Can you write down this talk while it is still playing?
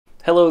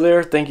Hello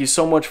there, thank you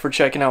so much for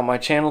checking out my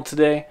channel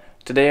today.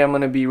 Today I'm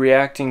going to be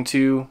reacting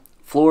to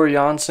Floor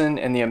Jansen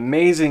and the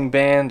amazing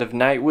band of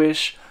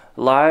Nightwish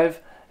live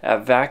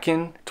at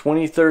Wacken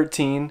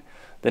 2013.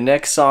 The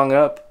next song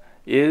up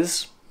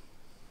is...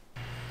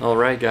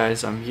 Alright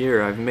guys, I'm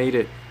here. I've made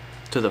it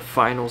to the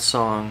final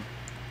song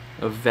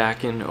of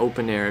Wacken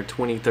Open Air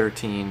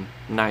 2013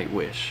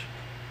 Nightwish.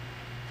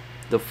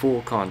 The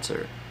full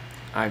concert.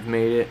 I've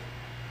made it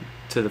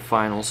to the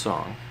final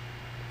song.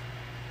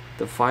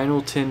 The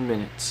final 10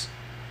 minutes.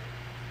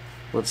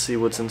 Let's see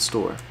what's in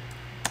store.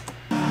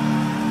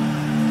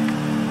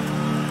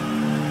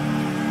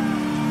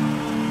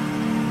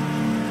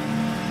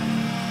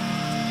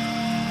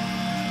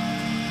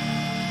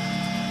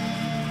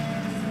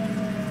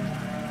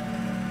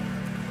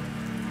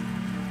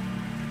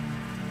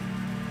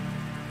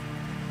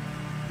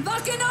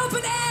 Wacken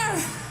Open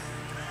Air,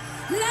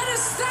 let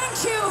us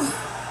thank you.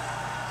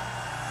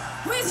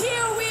 With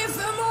you we've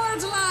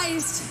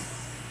immortalized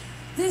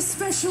this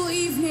special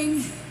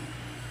evening,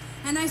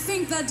 and I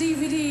think that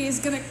DVD is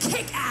gonna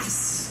kick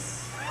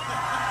ass.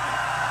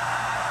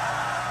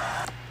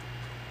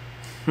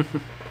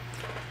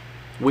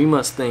 We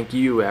must thank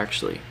you,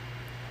 actually.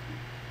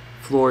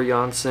 Floor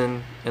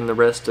Jansen and the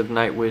rest of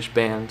Nightwish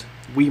band,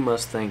 we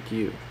must thank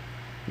you.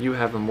 You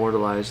have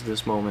immortalized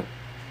this moment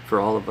for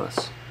all of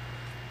us.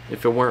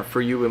 If it weren't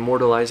for you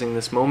immortalizing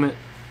this moment,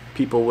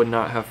 people would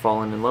not have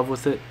fallen in love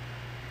with it,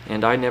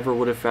 and I never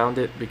would have found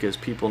it because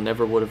people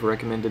never would have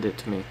recommended it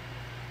to me.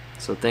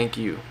 So thank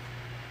you.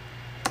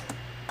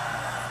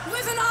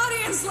 With an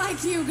audience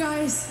like you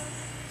guys,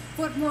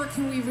 what more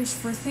can we wish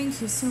for?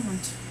 Thank you so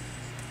much.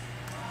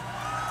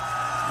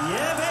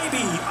 Yeah,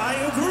 baby, I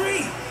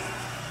agree.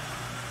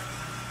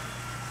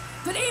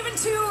 But even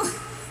to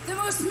the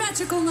most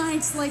magical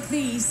nights like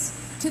these,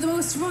 to the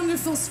most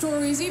wonderful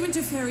stories, even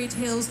to fairy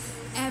tales,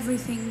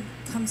 everything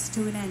comes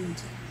to an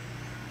end.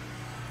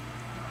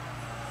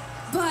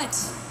 But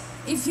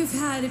if you've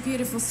had a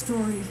beautiful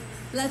story,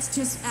 let's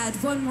just add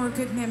one more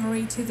good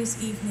memory to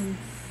this evening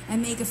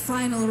and make a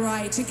final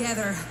ride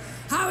together.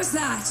 How's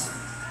that?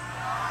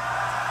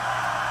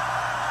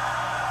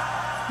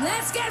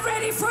 Let's get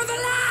ready for the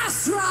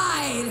last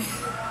ride!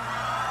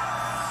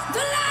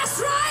 The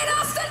last ride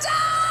of the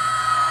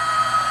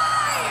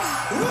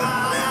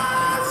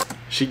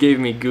day! She gave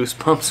me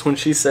goosebumps when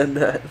she said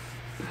that.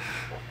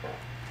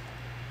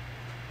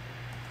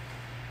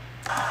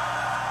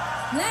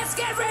 Let's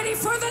get ready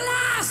for the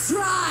last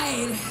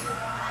ride!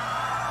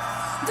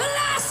 The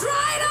last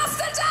ride of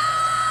the day!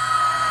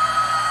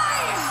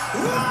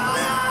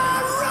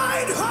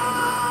 Ride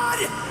hard!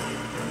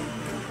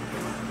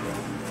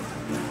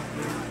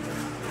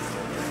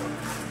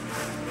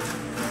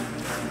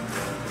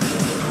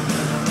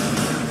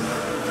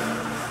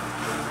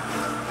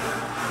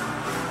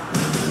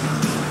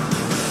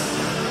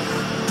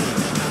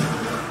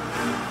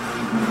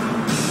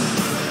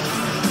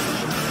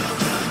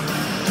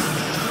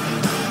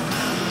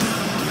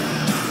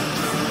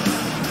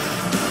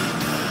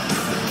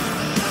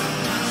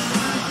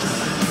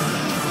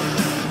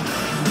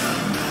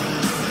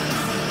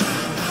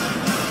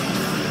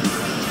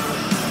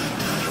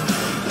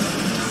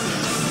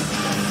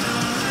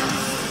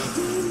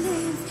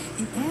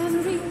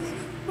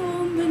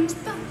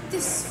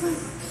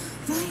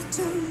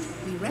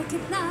 We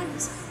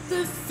recognize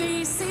the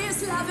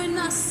faces loving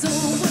us, so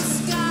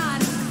what's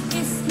God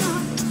if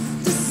not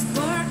the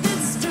spark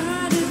that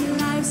started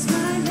life's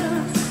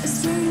fire? A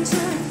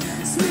stranger,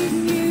 sweet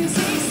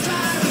music,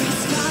 starry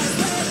skies,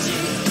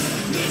 magic,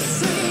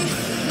 mystery,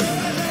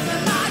 wherever the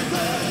light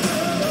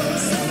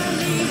goes,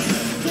 suddenly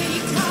they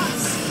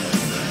caught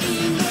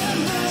in the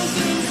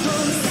moving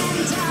home,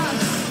 stand out,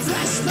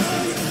 fresh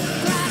bone,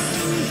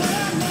 grasping the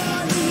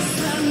morning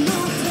sun,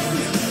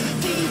 movement,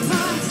 the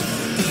part,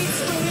 beats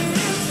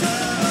waiting for.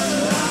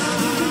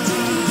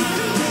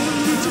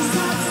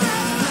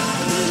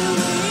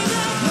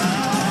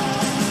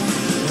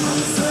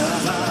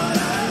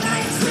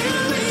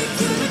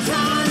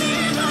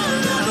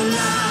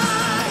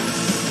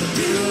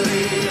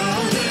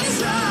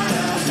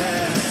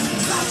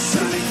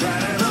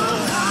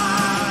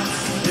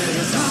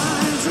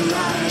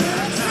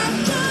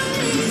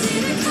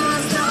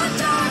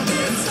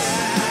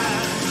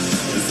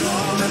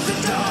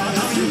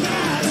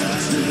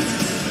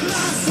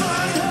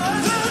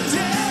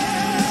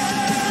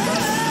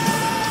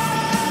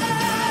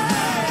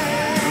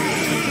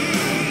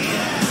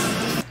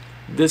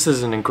 This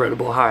is an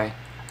incredible high.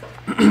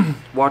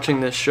 Watching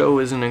this show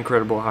is an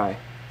incredible high.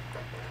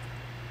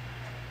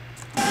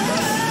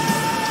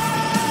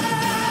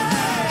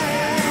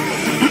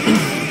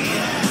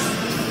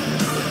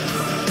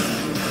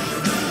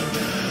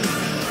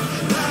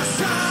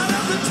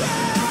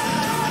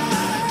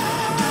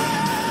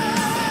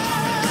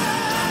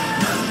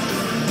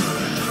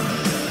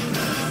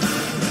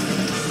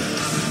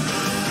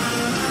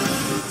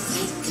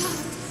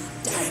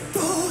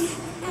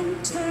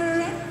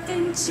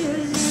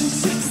 Children,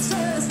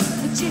 tricksters,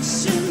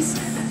 magicians,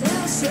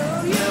 they'll show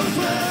you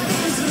what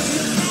is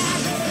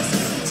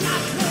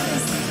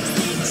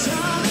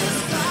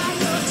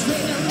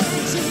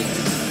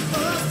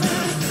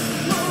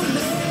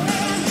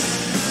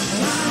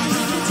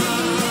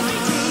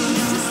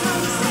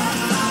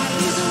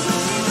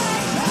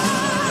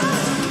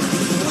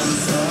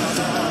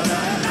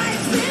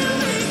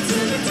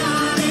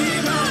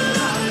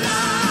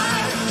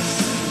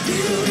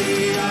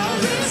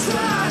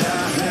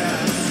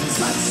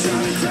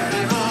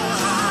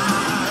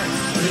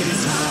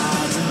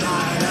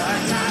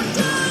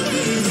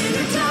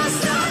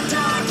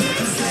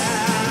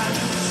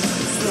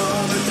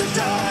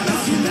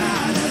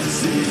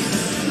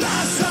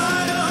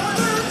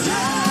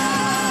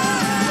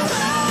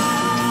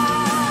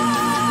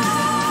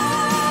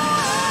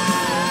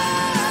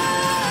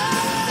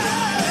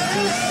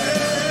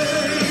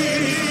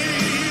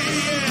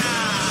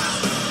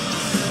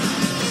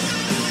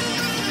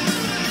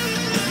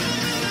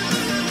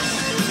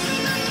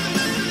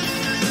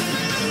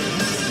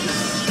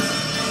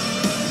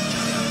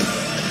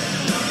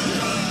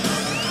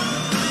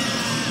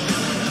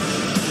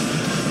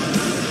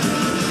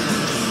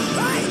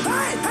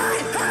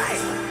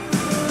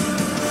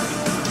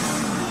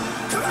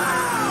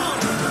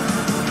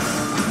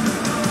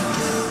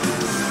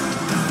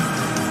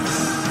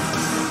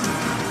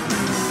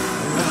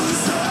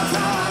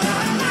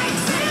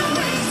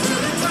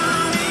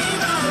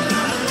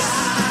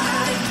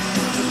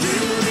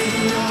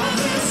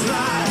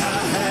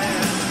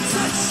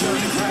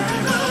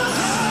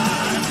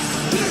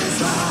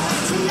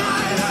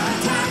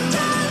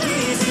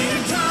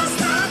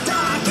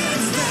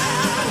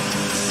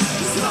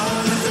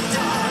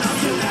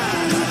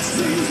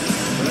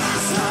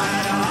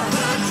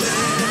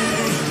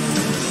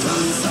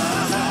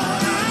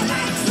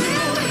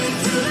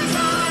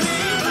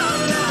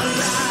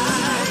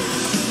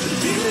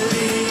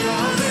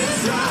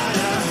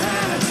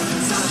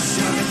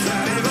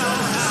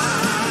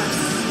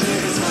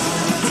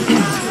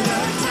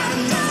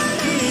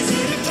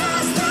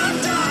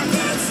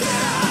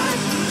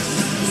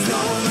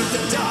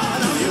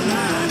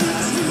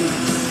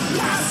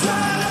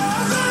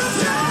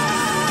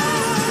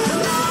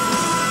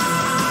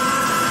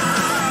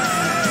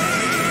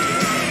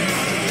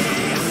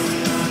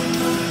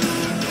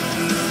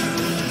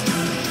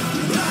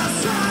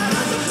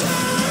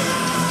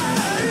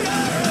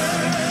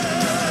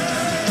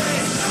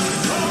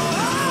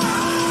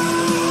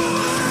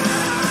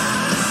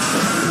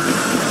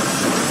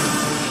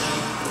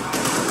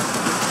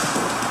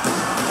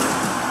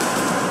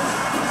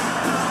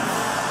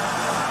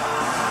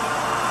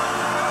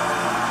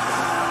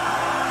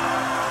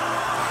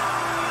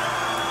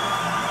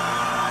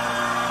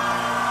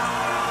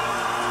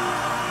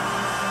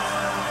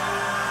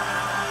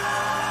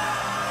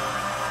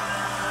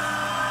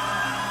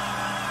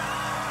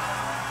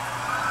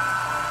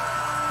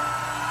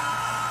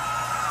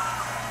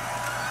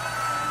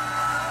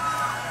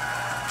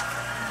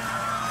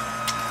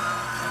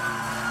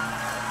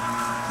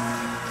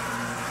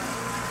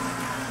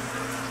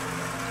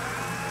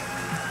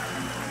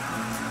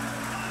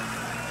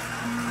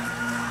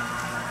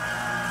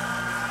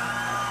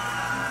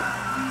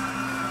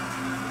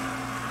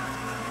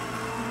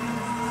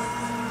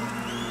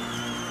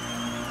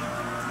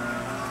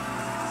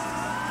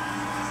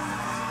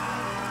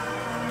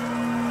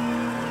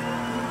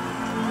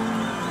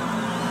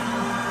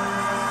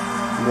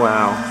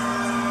Wow.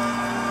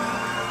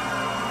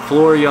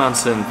 Floor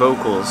Janssen,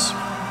 vocals.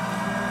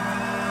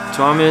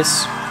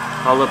 Thomas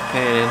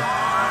Halapainen,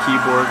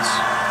 keyboards.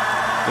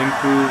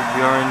 Impu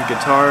Bjorn,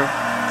 guitar.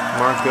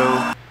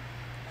 Marco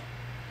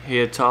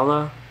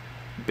Hietala,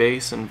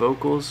 bass and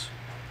vocals.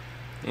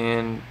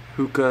 And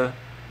Huka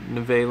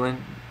Nevalin,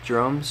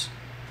 drums.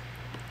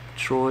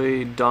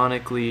 Troy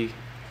Donickley,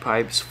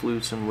 pipes,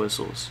 flutes, and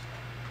whistles.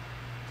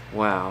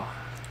 Wow.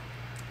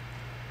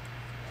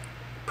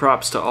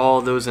 Props to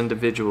all those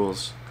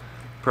individuals.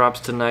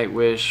 Props to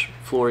Nightwish,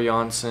 Floor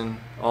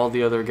Janssen, all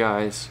the other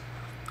guys,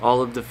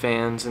 all of the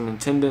fans in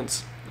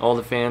attendance, all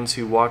the fans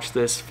who watched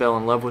this, fell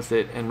in love with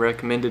it, and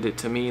recommended it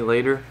to me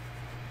later.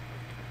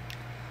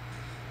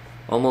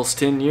 Almost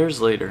 10 years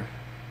later.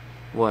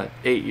 What,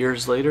 8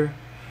 years later?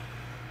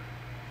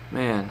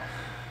 Man,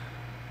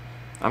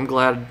 I'm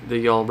glad that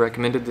y'all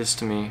recommended this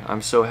to me.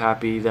 I'm so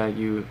happy that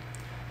you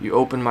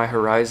opened my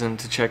horizon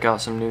to check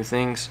out some new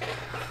things.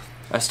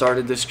 I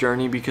started this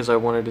journey because I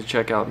wanted to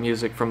check out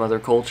music from other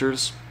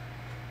cultures,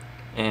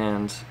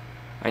 and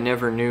I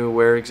never knew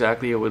where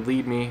exactly it would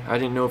lead me. I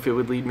didn't know if it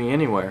would lead me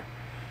anywhere.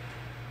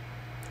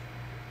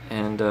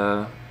 And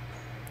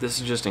this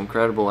is just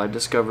incredible. I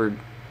discovered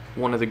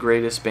one of the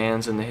greatest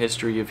bands in the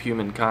history of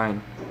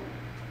humankind,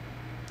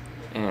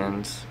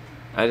 and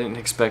I didn't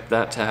expect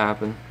that to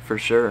happen, for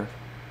sure.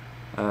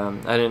 I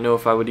didn't know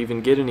if I would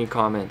even get any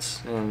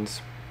comments and,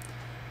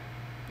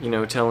 you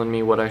know, telling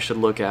me what I should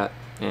look at.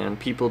 And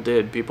people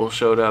did. People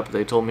showed up.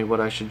 They told me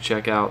what I should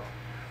check out.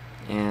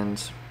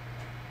 And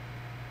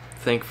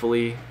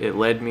thankfully, it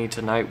led me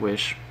to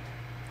Nightwish.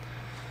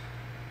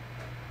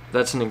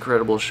 That's an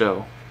incredible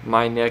show.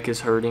 My neck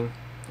is hurting.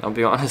 I'll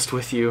be honest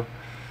with you.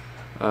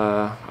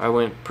 I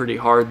went pretty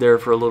hard there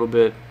for a little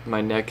bit.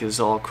 My neck is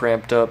all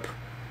cramped up.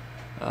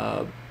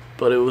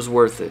 But it was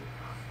worth it.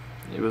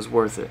 It was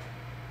worth it.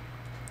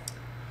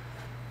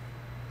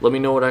 Let me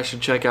know what I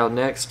should check out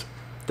next.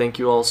 Thank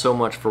you all so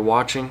much for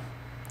watching.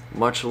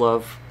 Much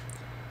love.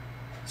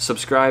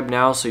 Subscribe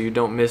now so you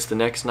don't miss the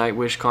next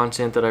Nightwish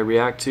content that I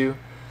react to.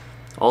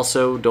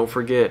 Also, don't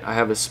forget, I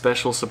have a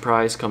special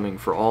surprise coming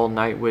for all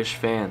Nightwish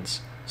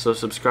fans. So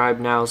subscribe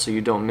now so you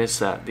don't miss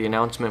that. The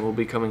announcement will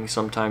be coming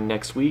sometime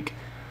next week,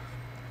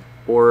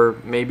 or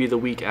maybe the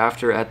week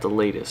after at the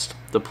latest.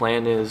 The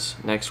plan is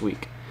next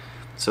week.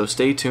 So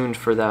stay tuned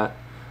for that.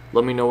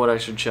 Let me know what I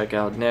should check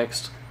out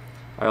next.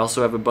 I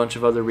also have a bunch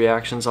of other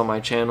reactions on my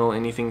channel,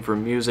 anything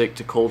from music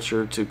to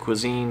culture to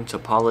cuisine to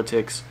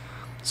politics.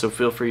 So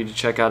feel free to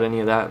check out any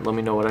of that. Let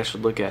me know what I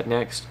should look at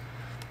next.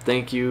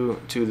 Thank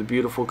you to the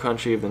beautiful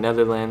country of the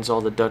Netherlands,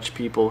 all the Dutch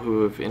people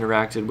who have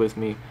interacted with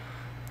me.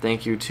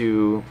 Thank you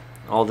to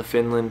all the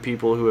Finland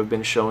people who have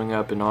been showing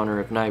up in honor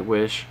of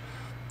Nightwish,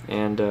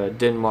 and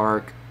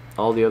Denmark,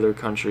 all the other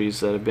countries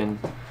that have been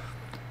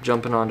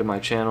jumping onto my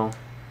channel.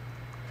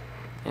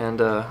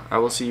 And I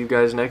will see you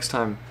guys next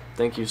time.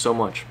 Thank you so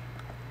much.